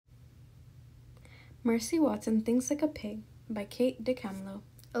Mercy Watson Thinks Like a Pig by Kate DiCamillo,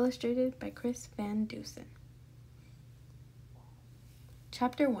 illustrated by Chris Van Dusen.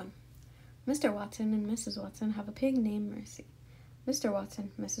 Chapter 1. Mr. Watson and Mrs. Watson have a pig named Mercy. Mr.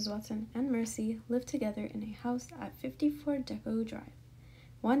 Watson, Mrs. Watson, and Mercy live together in a house at 54 Depot Drive.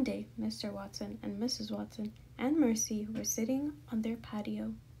 One day, Mr. Watson and Mrs. Watson and Mercy were sitting on their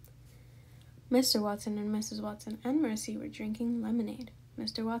patio. Mr. Watson and Mrs. Watson and Mercy were drinking lemonade.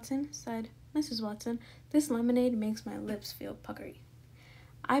 Mr. Watson said, "Mrs. Watson, this lemonade makes my lips feel puckery."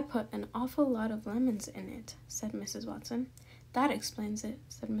 "I put an awful lot of lemons in it," said Mrs. Watson. "That explains it,"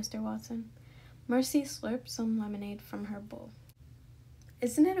 said Mr. Watson. Mercy slurped some lemonade from her bowl.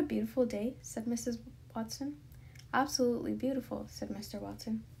 "Isn't it a beautiful day?" said Mrs. Watson. "Absolutely beautiful," said Mr.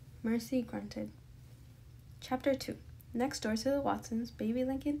 Watson. Mercy grunted. Chapter 2. Next door to the Watsons, Baby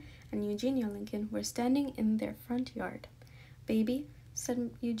Lincoln and Eugenia Lincoln were standing in their front yard. "Baby,"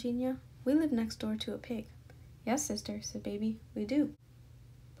 said Eugenia, "we live next door to a pig." "Yes, sister," said Baby, "we do."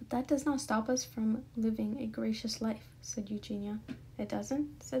 "But that does not stop us from living a gracious life," said Eugenia. "It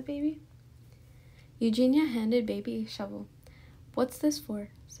doesn't?" said Baby. Eugenia handed Baby a shovel. "What's this for?"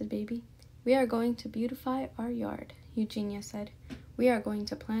 said Baby. "We are going to beautify our yard," Eugenia said. "We are going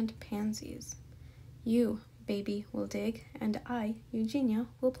to plant pansies." "You, Baby, will dig, and I, Eugenia,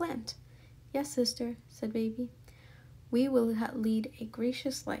 will plant." "Yes, sister," said Baby. "We will lead a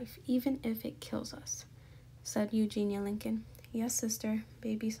gracious life, even if it kills us," said Eugenia Lincoln. "Yes, sister,"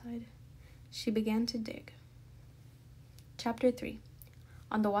 Baby sighed. She began to dig. Chapter 3.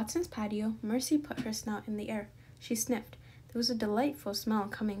 On the Watsons' patio, Mercy put her snout in the air. She sniffed. There was a delightful smell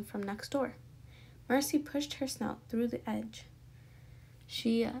coming from next door. Mercy pushed her snout through the edge.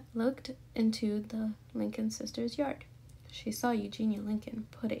 She looked into the Lincoln sisters' yard. She saw Eugenia Lincoln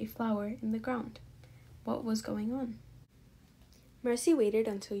put a flower in the ground. What was going on? Mercy waited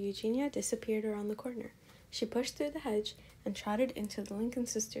until Eugenia disappeared around the corner. She pushed through the hedge and trotted into the Lincoln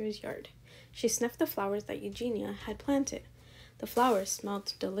sisters' yard. She sniffed the flowers that Eugenia had planted. The flowers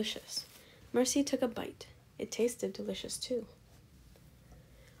smelled delicious. Mercy took a bite. It tasted delicious too.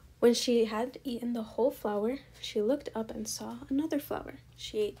 When she had eaten the whole flower, she looked up and saw another flower.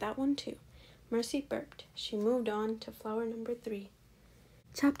 She ate that one too. Mercy burped. She moved on to flower number 3.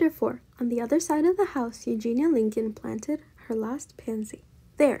 Chapter 4. On the other side of the house, Eugenia Lincoln planted her last pansy.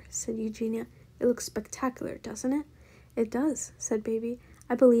 "There," said Eugenia. "It looks spectacular, doesn't it?" "It does," said Baby.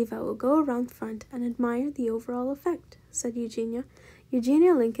 "I believe I will go around front and admire the overall effect," said Eugenia.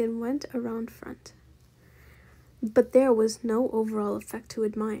 Eugenia Lincoln went around front. But there was no overall effect to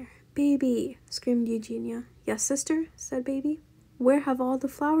admire. "Baby!" screamed Eugenia. "Yes, sister?" said Baby. "Where have all the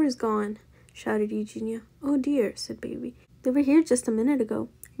flowers gone?" shouted Eugenia. "Oh dear," said Baby. "They were here just a minute ago."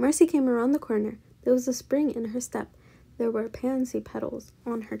 Mercy came around the corner. There was a spring in her step. There were pansy petals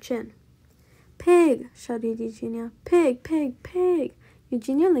on her chin. "Pig!" shouted Eugenia. "Pig! Pig! Pig!"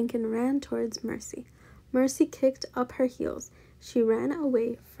 Eugenia Lincoln ran towards Mercy. Mercy kicked up her heels. She ran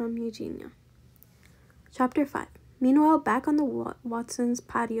away from Eugenia. Chapter 5. Meanwhile, back on the Watsons'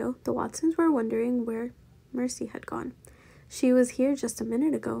 patio, the Watsons were wondering where Mercy had gone. "She was here just a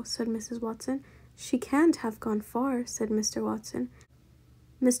minute ago," said Mrs. Watson. "She can't have gone far," said Mr. Watson.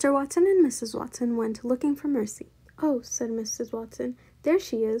 Mr. Watson and Mrs. Watson went looking for Mercy. "Oh," said Mrs. Watson, "there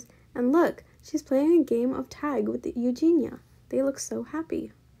she is, and look, she's playing a game of tag with Eugenia. They look so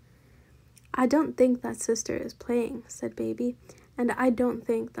happy." "I don't think that sister is playing," said Baby, "and I don't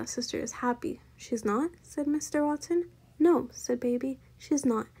think that sister is happy." "She's not?" said Mr. Watson. "No," said Baby, "she's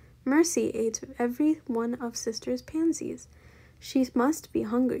not. Mercy ate every one of sister's pansies." "She must be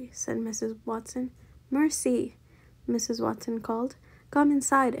hungry," said Mrs. Watson. "Mercy," Mrs. Watson called, "come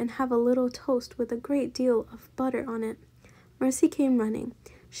inside and have a little toast with a great deal of butter on it." Mercy came running.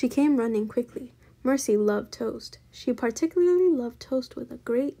 She came running quickly. Mercy loved toast. She particularly loved toast with a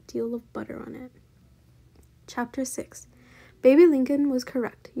great deal of butter on it. Chapter 6. Baby Lincoln was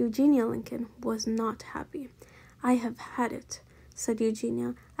correct. Eugenia Lincoln was not happy. "I have had it," said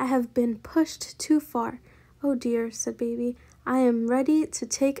Eugenia. "I have been pushed too far." "Oh dear," said Baby. "I am ready to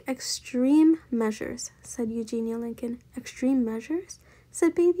take extreme measures," said Eugenia Lincoln. "Extreme measures?"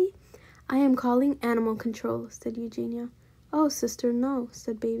 said Baby. "I am calling animal control," said Eugenia. "Oh, sister, no,"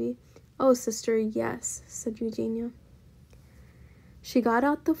 said Baby. "Oh, sister, yes," said Eugenia. She got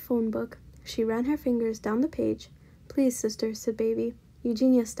out the phone book. She ran her fingers down the page. "Please, sister," said Baby.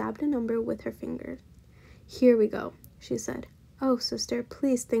 Eugenia stabbed a number with her finger. "Here we go," she said. "Oh, sister,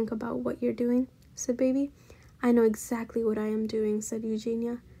 please think about what you're doing," said Baby. "I know exactly what I am doing," said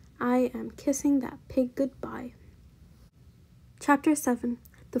Eugenia. "I am kissing that pig goodbye." Chapter 7.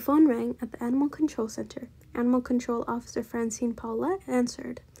 The phone rang at the Animal Control Center. Animal Control Officer Francine Paulette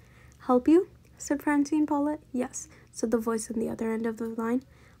answered. "Help you?" said Francine Paulette. Yes, said the voice on the other end of the line.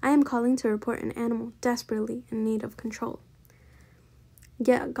 I am calling to report an animal desperately in need of control.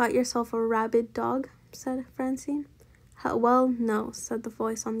 Got yourself a rabid dog? Said Francine. Well, no, said the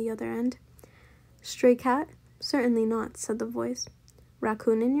voice on the other end. Stray cat? Certainly not, said the voice.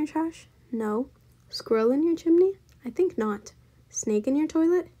 Raccoon in your trash? No. Squirrel in your chimney? I think not. Snake in your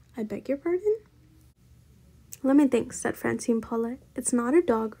toilet? I beg your pardon? Let me think, said Francine Paulette. It's not a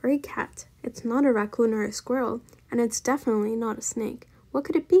dog or a cat. It's not a raccoon or a squirrel. And it's definitely not a snake. What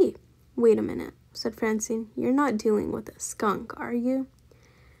could it be? Wait a minute, said Francine. You're not dealing with a skunk, are you?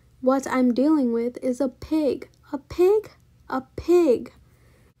 What I'm dealing with is a pig. A pig? A pig.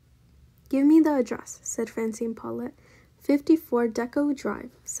 Give me the address, said Francine Paulette. 54 Deco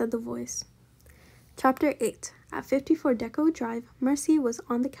Drive, said the voice. Chapter 8. At 54 Deco Drive, Mercy was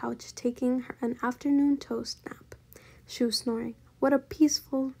on the couch taking an afternoon toast nap. She was snoring. What a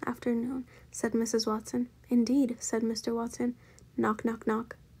peaceful afternoon, said Mrs. Watson. Indeed, said Mr. Watson. Knock, knock,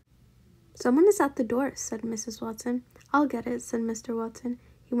 knock. Someone is at the door, said Mrs. Watson. I'll get it, said Mr. Watson.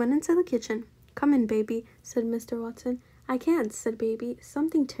 He went into the kitchen. Come in, baby, said Mr. Watson. I can't, said Baby.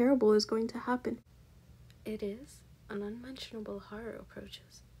 Something terrible is going to happen. It is? An unmentionable horror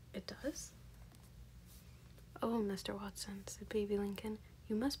approaches. It does? Oh, Mr. Watson, said Baby Lincoln.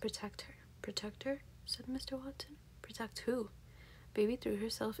 You must protect her. Protect her? Said Mr. Watson. Protect who? Baby threw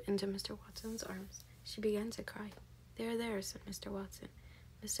herself into Mr. Watson's arms. She began to cry. There, said Mr. Watson.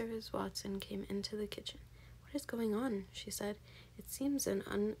 Mrs. Watson came into the kitchen. What is going on? She said. It seems an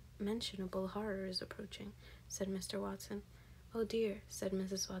unmentionable horror is approaching, said Mr. Watson. Oh dear, said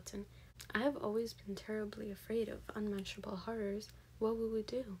Mrs. Watson. I have always been terribly afraid of unmentionable horrors. What will we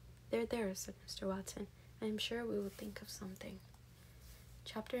do? There, said Mr. Watson. I am sure we will think of something.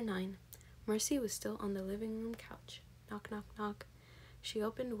 Chapter 9. Mercy was still on the living room couch. Knock, knock, knock. She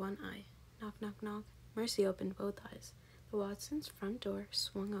opened one eye. Knock, knock, knock. Mercy opened both eyes. The Watsons' front door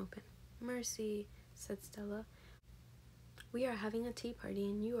swung open. Mercy, said Stella. We are having a tea party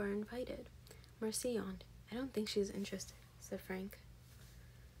and you are invited. Mercy yawned. I don't think she's interested, said Frank.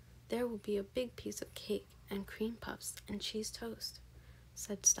 There will be a big piece of cake and cream puffs and cheese toast,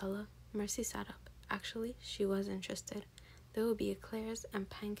 said Stella. Mercy sat up. Actually, she was interested. There will be eclairs and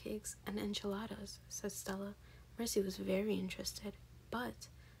pancakes and enchiladas, said Stella. Mercy was very interested. But,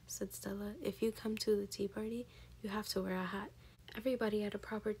 said Stella, if you come to the tea party, you have to wear a hat. Everybody at a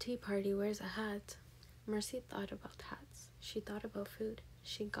proper tea party wears a hat. Mercy thought about hats. She thought about food.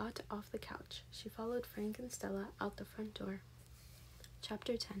 She got off the couch. She followed Frank and Stella out the front door.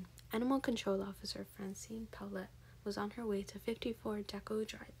 Chapter 10. Animal Control Officer Francine Paulette was on her way to 54 Deco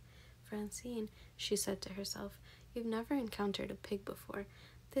Drive. Francine, she said to herself, you've never encountered a pig before.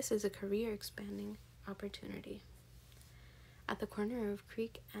 This is a career-expanding opportunity. At the corner of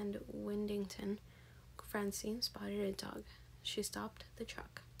Creek and Windington, Francine spotted a dog. She stopped the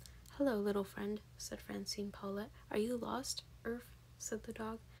truck. Hello, little friend, said Francine Paulette. Are you lost? Said the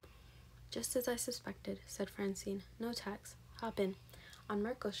dog. Just as I suspected, said Francine. No tax. Hop in. On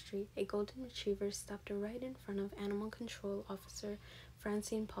Merkle Street, a golden retriever stopped right in front of Animal Control Officer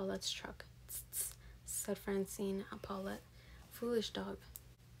Francine Paulette's truck. Tss, said Francine Paulette. Foolish dog.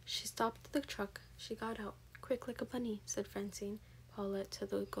 She stopped the truck. She got out. Quick like a bunny, said Francine Paulette to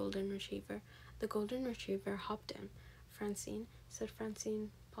the golden retriever. The golden retriever hopped in. Francine, said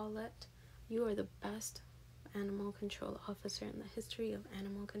Francine Paulette, you are the best animal control officer in the history of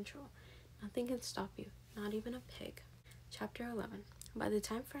animal control. Nothing can stop you, not even a pig. Chapter 11. By the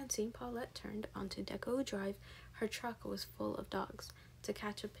time Francine Paulette turned onto Deco Drive, her truck was full of dogs. To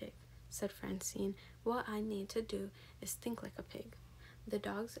catch a pig, said Francine, what I need to do is think like a pig. The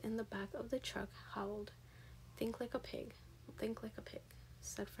dogs in the back of the truck howled. Think like a pig,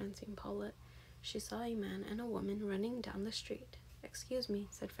 said Francine Paulette. She saw a man and a woman running down the street. Excuse me,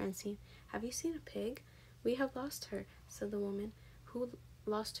 said Francine. Have you seen a pig? We have lost her, said the woman. Who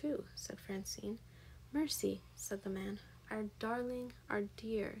lost who? Said Francine. Mercy, said the man. Our darling, our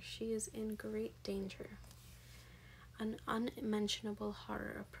dear, she is in great danger. An unmentionable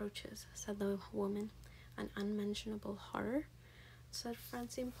horror approaches, said the woman. An unmentionable horror? Said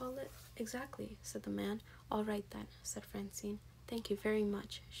Francine Paulette. Exactly, said the man. All right then, said Francine. Thank you very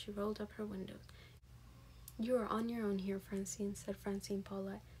much. She rolled up her windows. You are on your own here, Francine, said Francine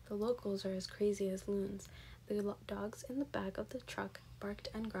Paulette. The locals are as crazy as loons. The dogs in the back of the truck barked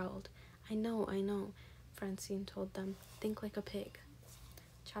and growled. I know, Francine told them. Think like a pig.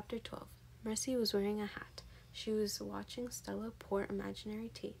 Chapter 12. Mercy was wearing a hat. She was watching Stella pour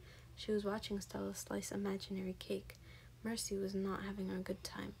imaginary tea. She was watching Stella slice imaginary cake. Mercy was not having a good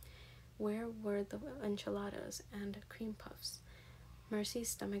time. Where were the enchiladas and cream puffs? Mercy's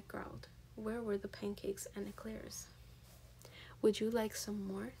stomach growled. Where were the pancakes and eclairs? Would you like some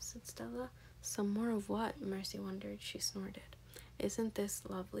more? Said Stella. Some more of what? Mercy wondered. She snorted. Isn't this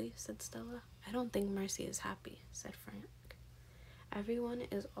lovely? Said Stella. I don't think Mercy is happy, said Frank. Everyone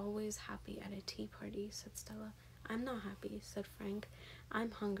is always happy at a tea party, said Stella. I'm not happy, said Frank.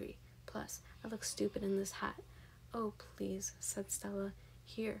 I'm hungry. Plus, I look stupid in this hat. Oh, please, said Stella.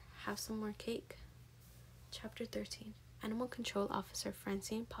 Here, have some more cake. Chapter 13. Animal Control Officer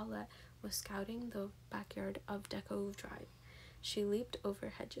Francine Paulette was scouting the backyard of Deco Drive. She leaped over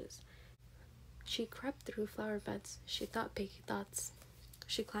hedges. She crept through flower beds. She thought big thoughts.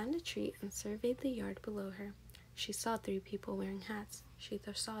 She climbed a tree and surveyed the yard below her. She saw 3 people wearing hats. She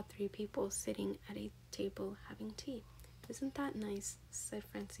saw 3 people sitting at a table having tea. Isn't that nice? Said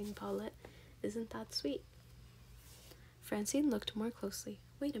Francine Paulette. Isn't that sweet? Francine looked more closely.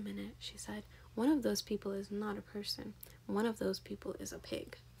 Wait a minute, she said. One of those people is not a person. One of those people is a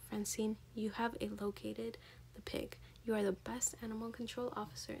pig. Francine, you have located the pig. You are the best animal control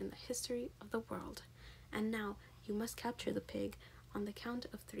officer in the history of the world. And now you must capture the pig on the count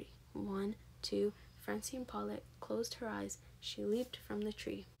of 3. 1, 2. Francine Paulette closed her eyes. She leaped from the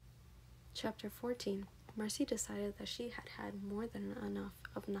tree. Chapter 14. Mercy decided that she had had more than enough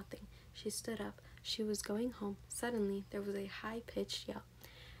of nothing. She stood up. She was going home. Suddenly, there was a high-pitched yell.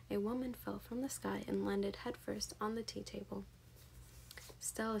 A woman fell from the sky and landed headfirst on the tea table.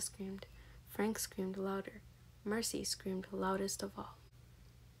 Stella screamed. Frank screamed louder. Mercy screamed loudest of all.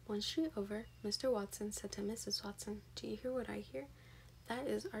 One street over, Mr. Watson said to Mrs. Watson, Do you hear what I hear? That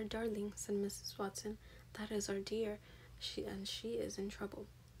is our darling, said Mrs. Watson. That is our dear. She is in trouble.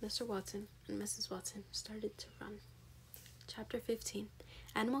 Mr. Watson and Mrs. Watson started to run. Chapter 15.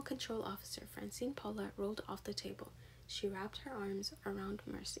 Animal Control Officer Francine Paulette rolled off the table. She wrapped her arms around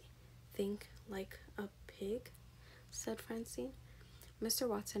Mercy. Think like a pig? Said Francine. Mr.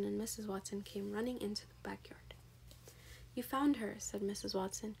 Watson and Mrs. Watson came running into the backyard. You found her, said Mrs.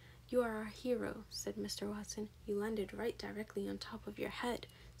 Watson. You are our hero, said Mr. Watson. You landed right directly on top of your head,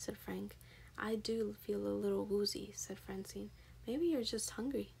 said Frank. I do feel a little woozy, said Francine. Maybe you're just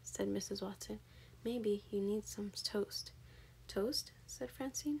hungry, said Mrs. Watson. Maybe you need some toast. Toast? Said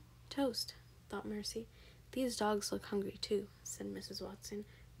Francine. Toast, thought Mercy. These dogs look hungry too, said Mrs. Watson.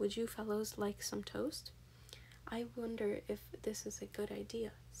 Would you fellows like some toast? I wonder if this is a good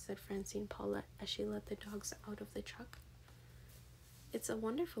idea, said Francine Paulette as she let the dogs out of the truck. It's a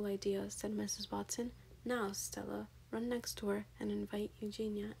wonderful idea, said Mrs. Watson. Now, Stella, run next door and invite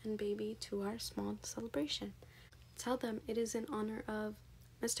Eugenia and Baby to our small celebration. Tell them it is in honor of...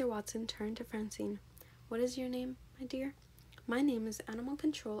 Mr. Watson turned to Francine. What is your name, my dear? My name is Animal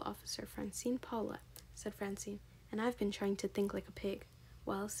Control Officer Francine Paulette, said Francine, and I've been trying to think like a pig.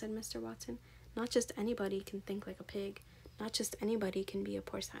 Well, said Mr. Watson, not just anybody can think like a pig. Not just anybody can be a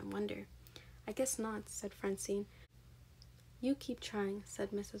porcine wonder. I guess not, said Francine. You keep trying,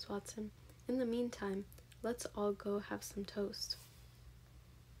 said Mrs. Watson. In the meantime, let's all go have some toast.